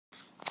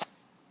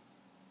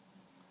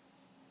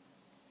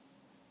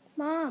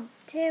Mom,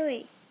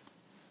 Terry,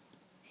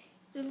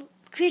 the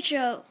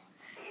creature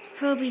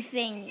Kirby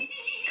thing.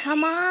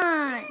 Come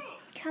on.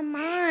 Come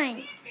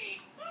on.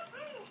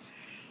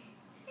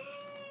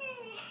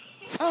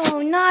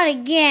 Oh, not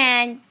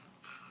again.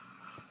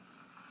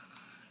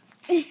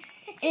 The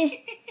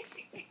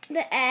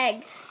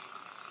eggs.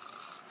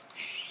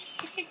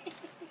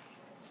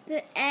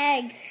 The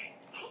eggs.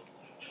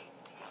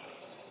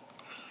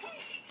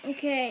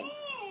 Okay.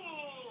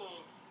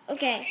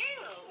 Okay.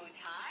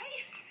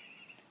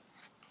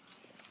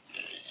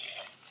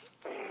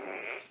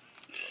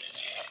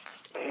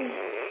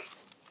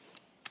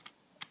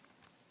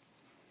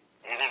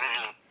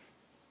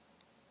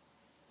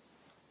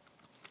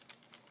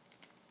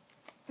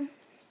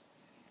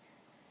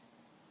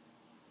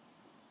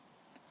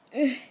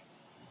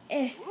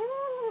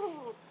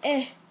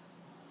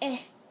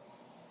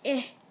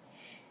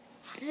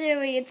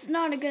 Zoe, it's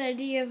not a good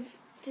idea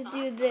to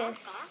do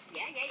this.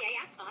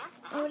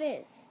 Oh, it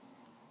is.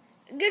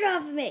 Get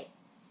off of me.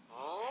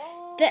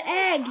 The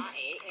eggs.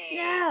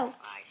 No.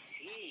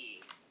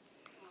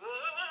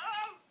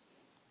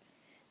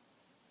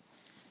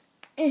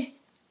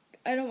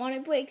 I don't want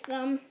to break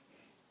them.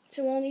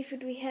 So only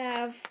food we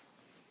have.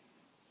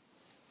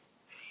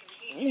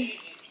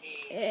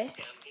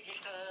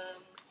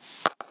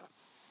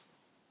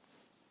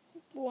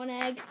 One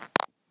egg.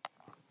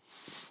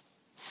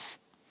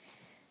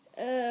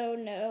 Oh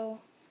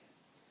no.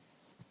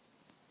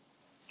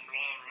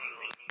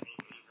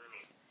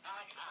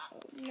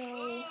 Oh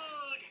no.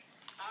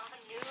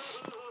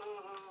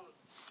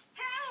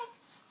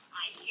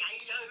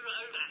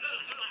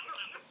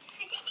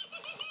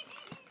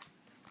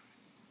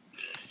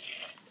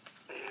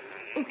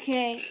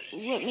 Okay,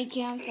 let me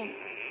count them.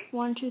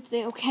 1, 2,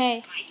 3.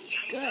 Okay, it's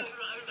good.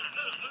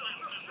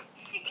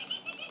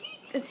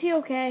 Is he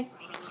okay?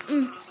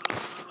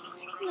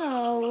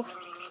 No.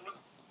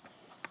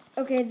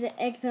 Okay,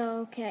 the eggs are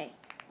okay.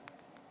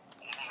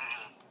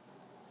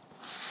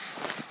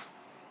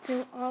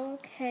 They're all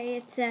okay.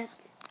 It's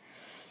that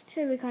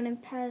Terry kind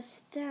of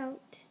passed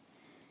out.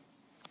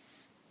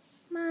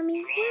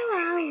 Mommy, where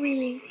are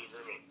we?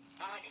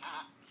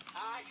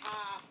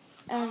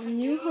 Our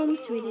new home,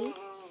 sweetie.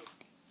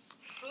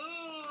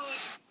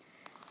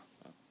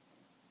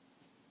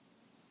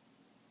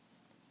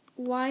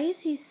 Why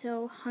is he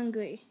so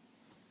hungry?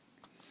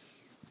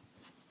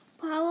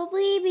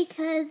 Probably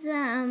because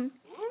I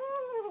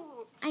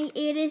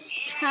ate his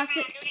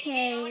chocolate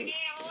cake.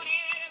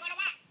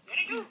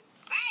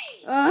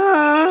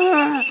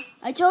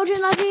 I told you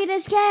not to eat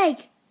his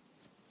cake.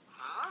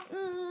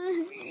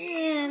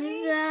 I'm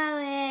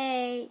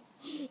sorry.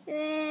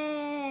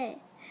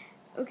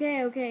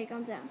 Okay,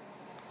 calm down.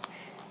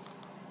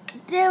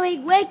 Dewey,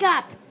 wake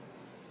up!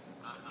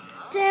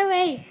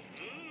 Dewey!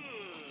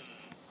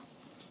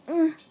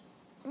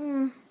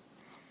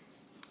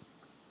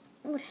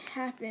 What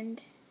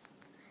happened?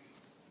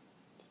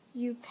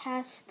 You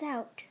passed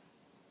out.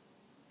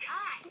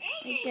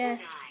 I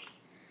guess.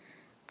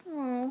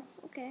 Oh,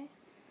 okay.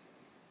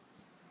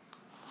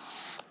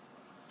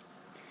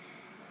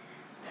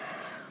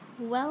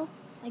 Well,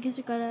 I guess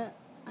we gotta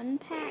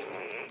unpack.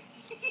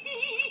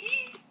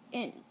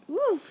 And,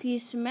 woof, he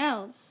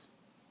smells.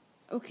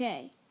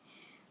 Okay.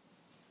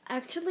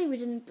 Actually, we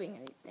didn't bring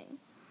anything.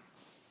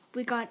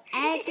 We got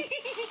eggs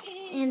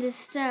and the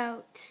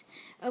stout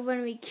of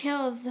when we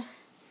kill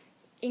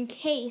in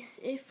case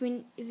if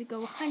we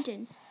go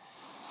hunting.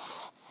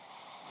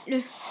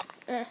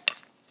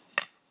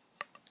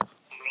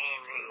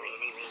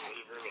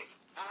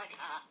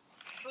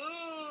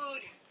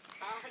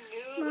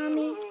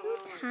 Mommy, I'm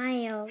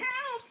tired.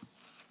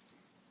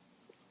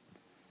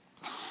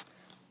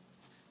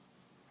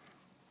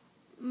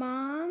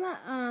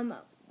 Mom,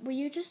 will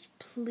you just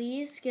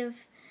please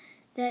give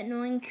that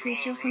annoying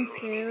creature some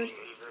food?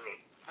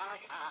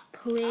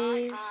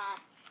 Please.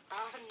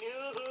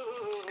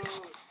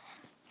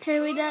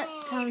 Terry, that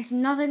sounds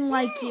nothing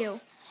like you.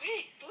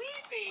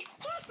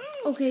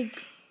 Okay,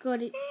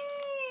 got it.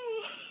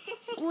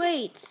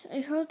 Wait, I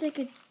heard they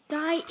could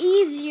die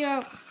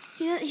easier.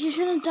 He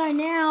shouldn't die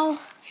now.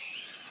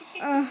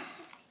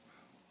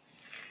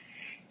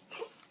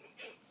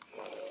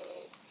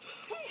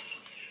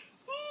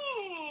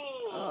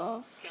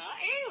 Oh,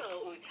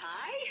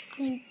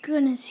 thank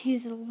goodness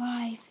he's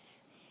alive.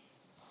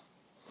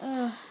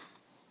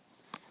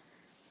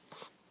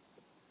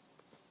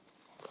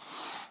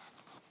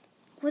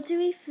 What do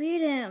we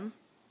feed him?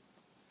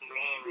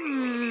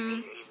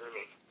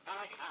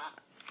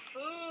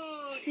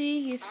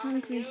 See, he's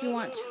hungry. He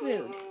wants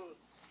food.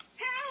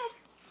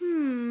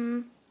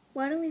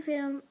 Why don't we feed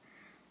him?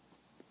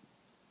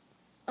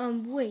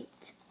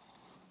 Wait.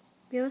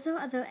 We also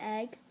have other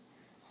egg.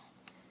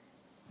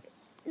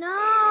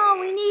 No,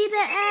 we need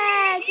the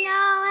egg.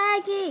 No,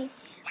 Eggie.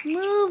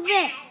 Move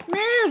it.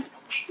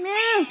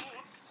 Move.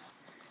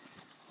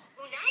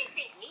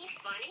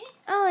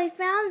 Oh, I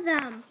found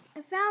them.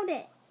 I found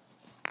it.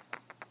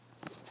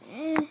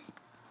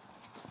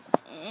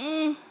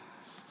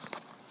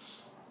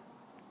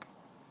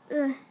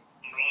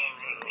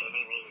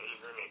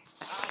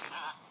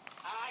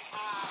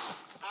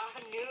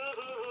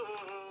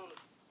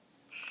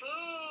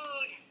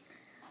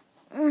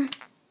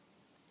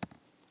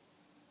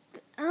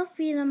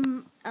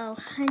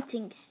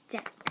 hunting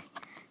stick.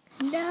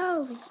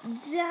 No,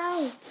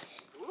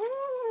 don't.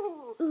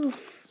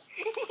 Oof.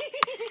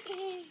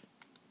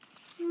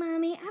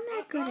 Mommy, I'm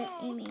not good at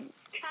aiming.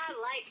 I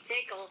like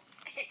tickle.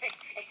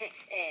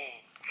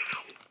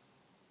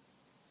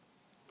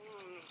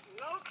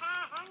 No,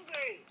 I'm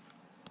hungry.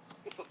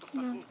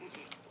 No.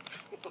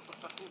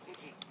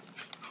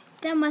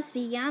 That must be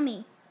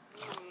yummy.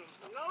 No,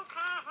 I'm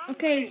hungry.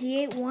 Okay,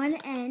 he ate one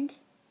end.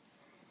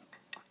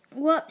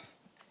 Whoops.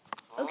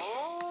 Okay.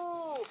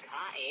 Oh,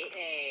 I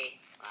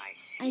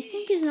I see.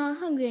 think he's not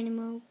hungry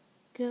anymore.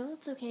 Girl,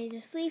 it's okay.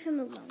 Just leave him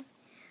alone.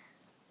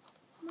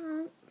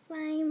 Mom,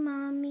 fine,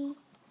 Mommy.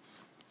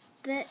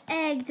 The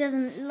egg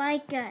doesn't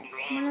like us.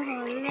 One of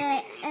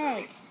our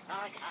eggs.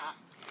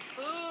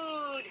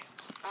 Food.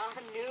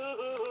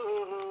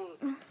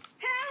 No.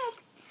 Help.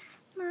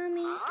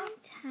 Mommy, Huh? I'm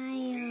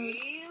tired.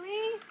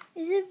 Really?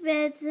 Is it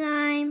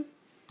bedtime?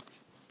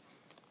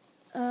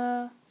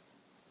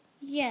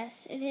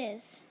 Yes, it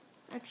is.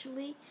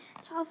 Actually,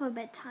 it's all for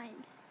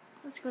bedtimes.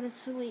 Let's go to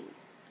sleep.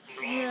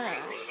 Yeah.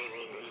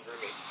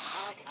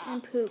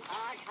 And poop.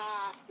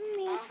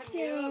 Me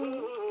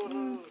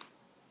too.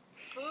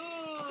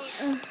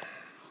 Food.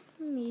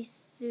 Me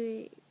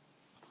too.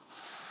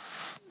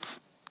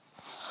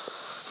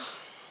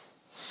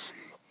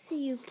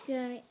 See you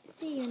guys.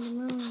 See you in the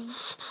morning.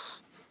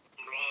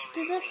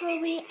 Does it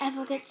feel we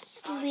ever get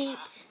sleep?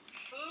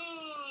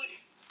 Food.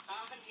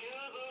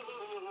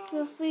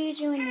 We'll feed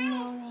you in the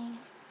morning.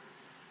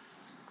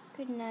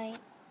 Good night.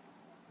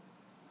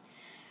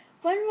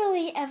 When will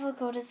he ever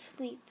go to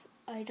sleep?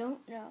 I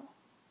don't know.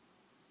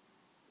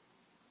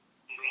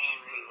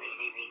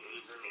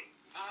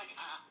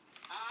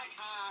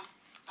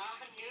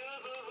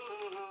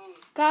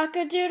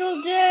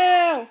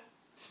 Cock-a-doodle-doo!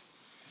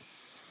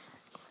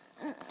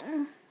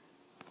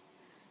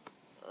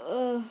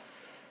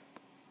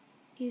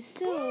 He's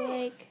still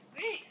awake.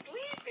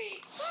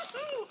 Sleepy.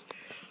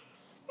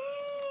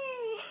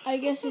 I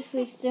guess he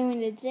sleeps during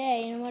the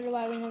day, and I wonder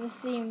why we never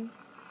see him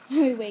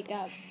when we wake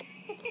up.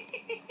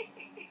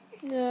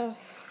 Ugh.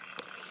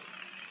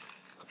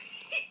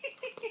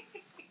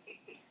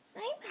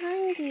 I'm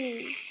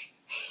hungry.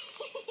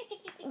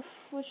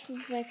 Oof, what's for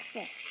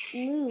breakfast?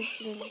 Move,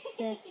 little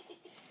sis.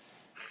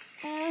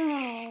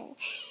 Ow.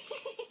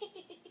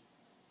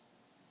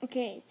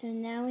 Okay, so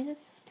now he's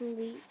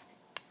asleep.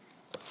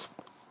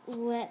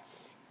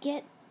 Let's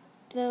get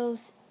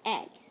those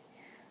eggs.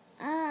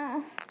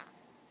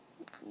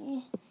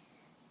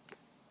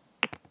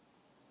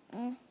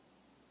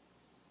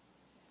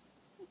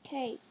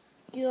 Okay,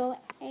 your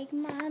egg,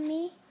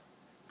 Mommy.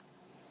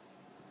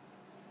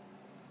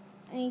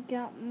 I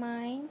got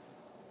mine.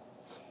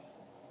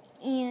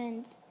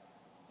 And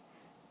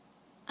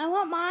I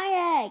want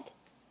my egg.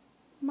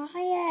 My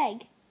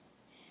egg.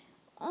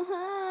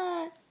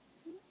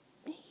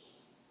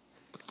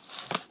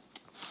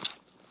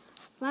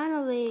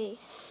 Finally.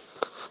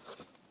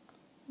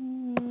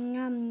 Yum,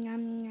 yum,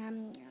 yum,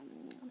 yum.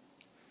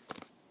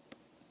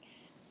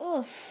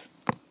 Oof.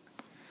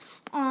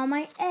 Aw,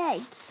 my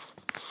egg.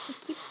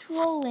 It keeps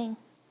rolling.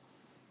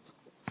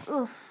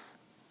 Oof.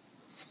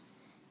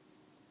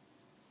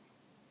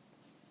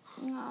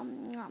 Yum,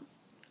 yum.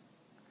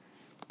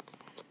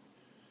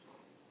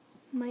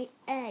 My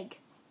egg.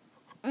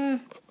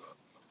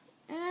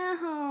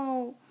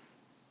 Ow.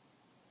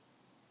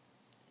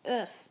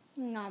 Oof.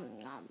 Nom,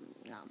 nom,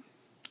 nom.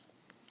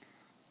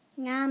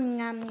 Nom,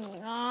 nom,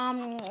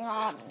 nom,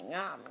 nom,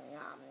 nom,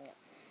 nom.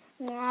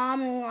 Nom,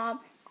 nom,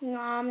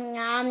 nom,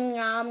 nom,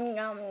 nom,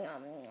 nom,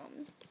 nom, nom.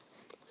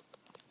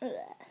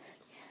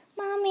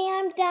 Mommy,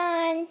 I'm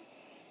done.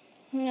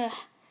 Ugh.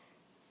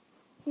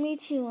 Me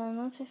too, Lon.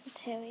 Let's wait for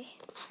Terry.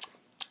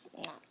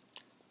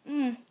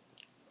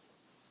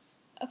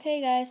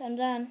 Okay, guys, I'm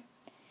done.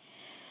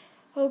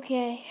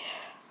 Okay.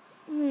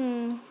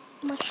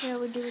 What shall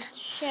we do with the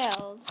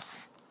shells?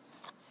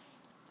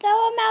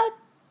 Throw them out.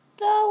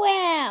 Throw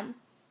them.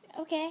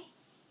 Okay.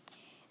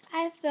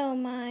 I throw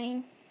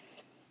mine.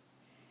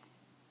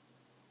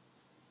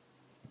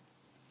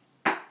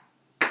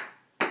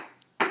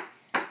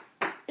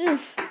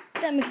 Oof,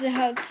 that makes a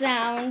hard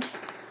sound.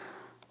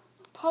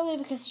 Probably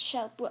because the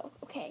shell broke.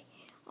 Okay,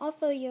 I'll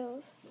throw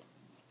yours.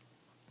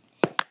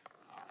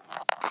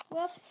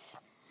 Whoops.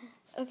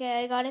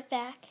 Okay, I got it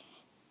back.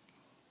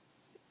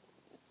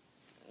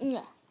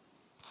 Yeah.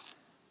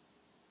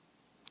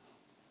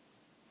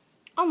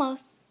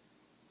 Almost.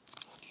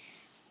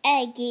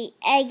 Eggy,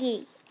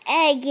 eggy,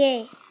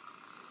 eggy.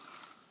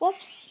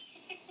 Whoops.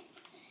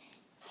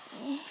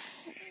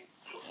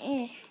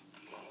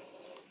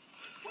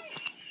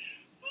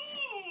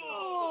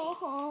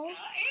 Oh.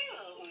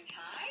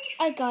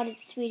 I got it,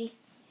 sweetie.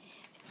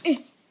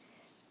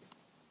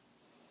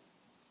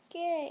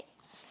 Okay.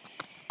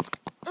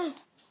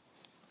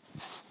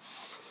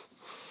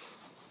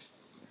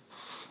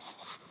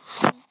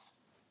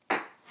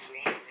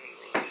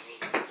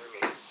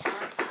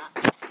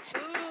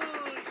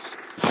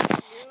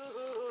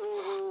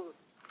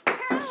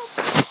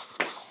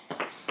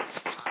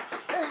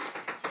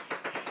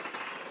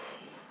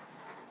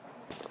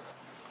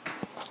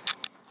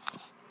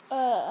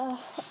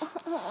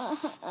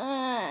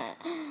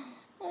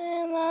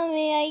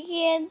 Mommy, I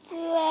can't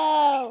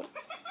throw.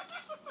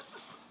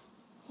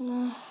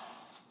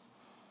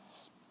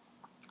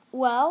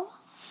 Well,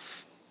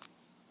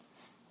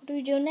 what do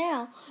we do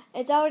now?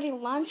 It's already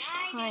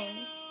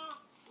lunchtime.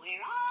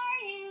 Where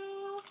are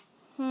you?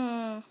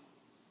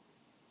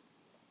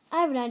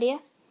 I have an idea.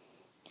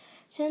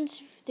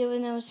 Since there were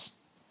no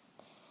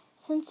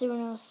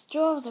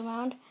straws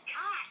around,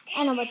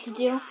 I know what to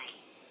do.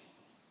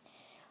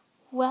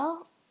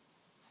 Well,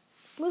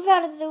 move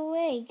out of the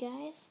way,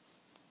 guys.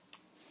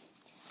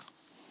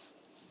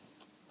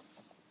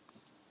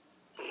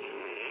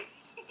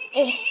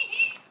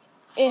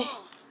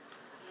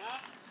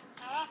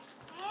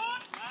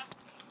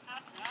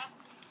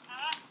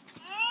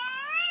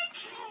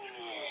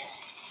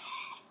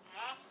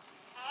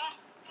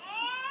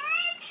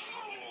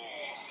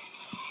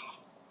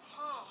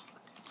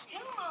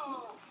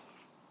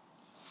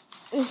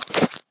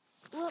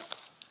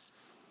 Whoops.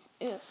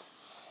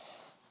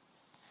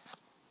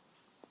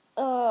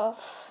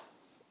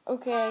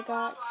 Okay, I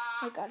got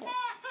it.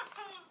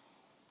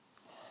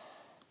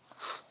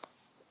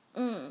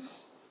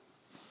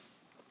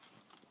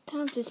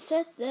 Time to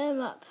set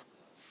them up.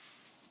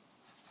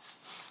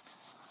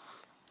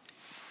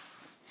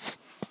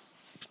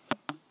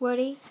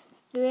 Ready?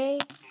 3,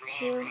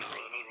 2,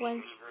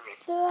 1.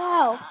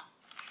 Throw.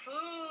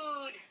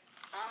 Food.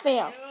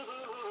 Fail.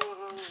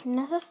 Food.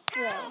 Another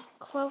throw.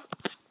 Close.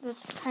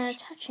 That's kind of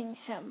touching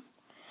him.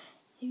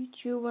 3,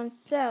 2, 1.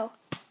 Throw.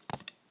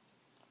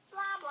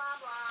 Blah, blah,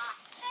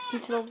 blah.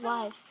 He's still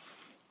alive.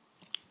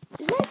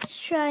 Let's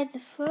try the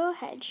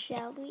forehead,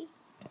 shall we?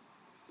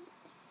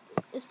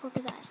 Let's poke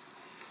his eye.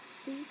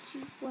 3,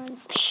 2, 1.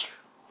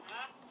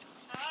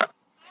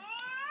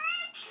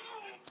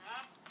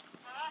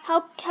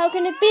 How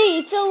can it be?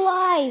 It's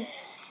alive.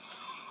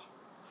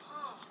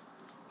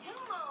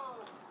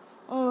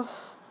 Oh,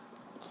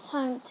 it's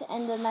time to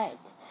end the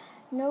night.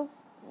 No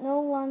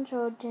lunch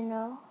or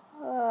dinner.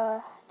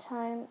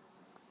 Time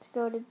to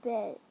go to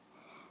bed.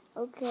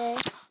 Okay.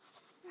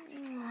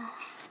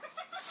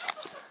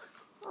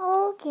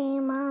 Okay,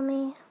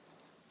 Mommy.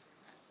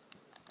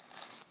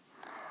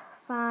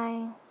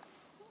 Fine.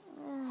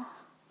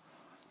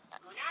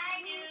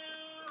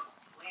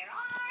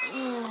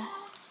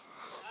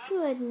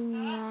 Good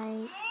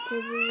night,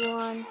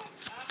 everyone.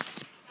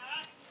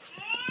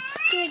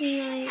 Good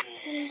night.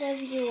 I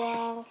love you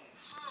all.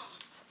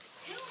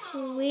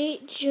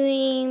 Sweet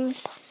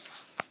dreams.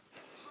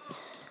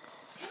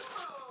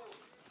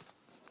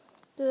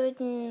 Good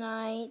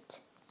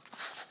night.